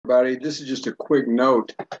everybody. This is just a quick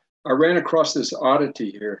note. I ran across this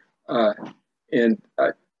oddity here, and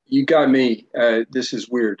you got me. This is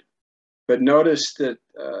weird. But notice that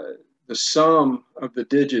the sum of the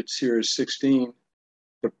digits here is 16.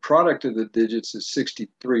 The product of the digits is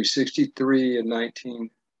 63. 63 and 19.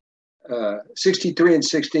 63 and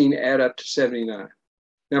 16 add up to 79.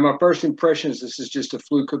 Now, my first impression is this is just a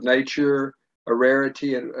fluke of nature, a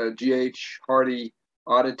rarity, a G.H. Hardy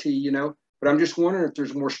oddity, you know. But I'm just wondering if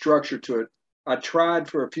there's more structure to it. I tried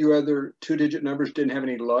for a few other two-digit numbers, didn't have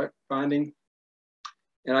any luck finding.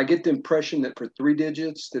 And I get the impression that for 3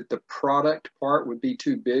 digits, that the product part would be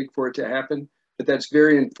too big for it to happen. But that's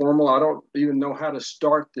very informal. I don't even know how to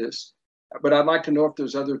start this. But I'd like to know if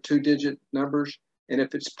there's other 2-digit numbers and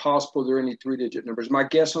if it's possible there are any 3-digit numbers. My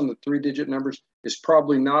guess on the 3-digit numbers is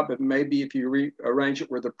probably not, but maybe if you rearrange it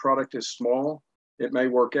where the product is small, it may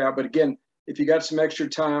work out. But again, if you got some extra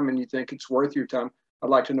time and you think it's worth your time, I'd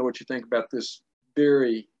like to know what you think about this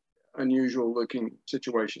very unusual looking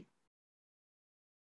situation.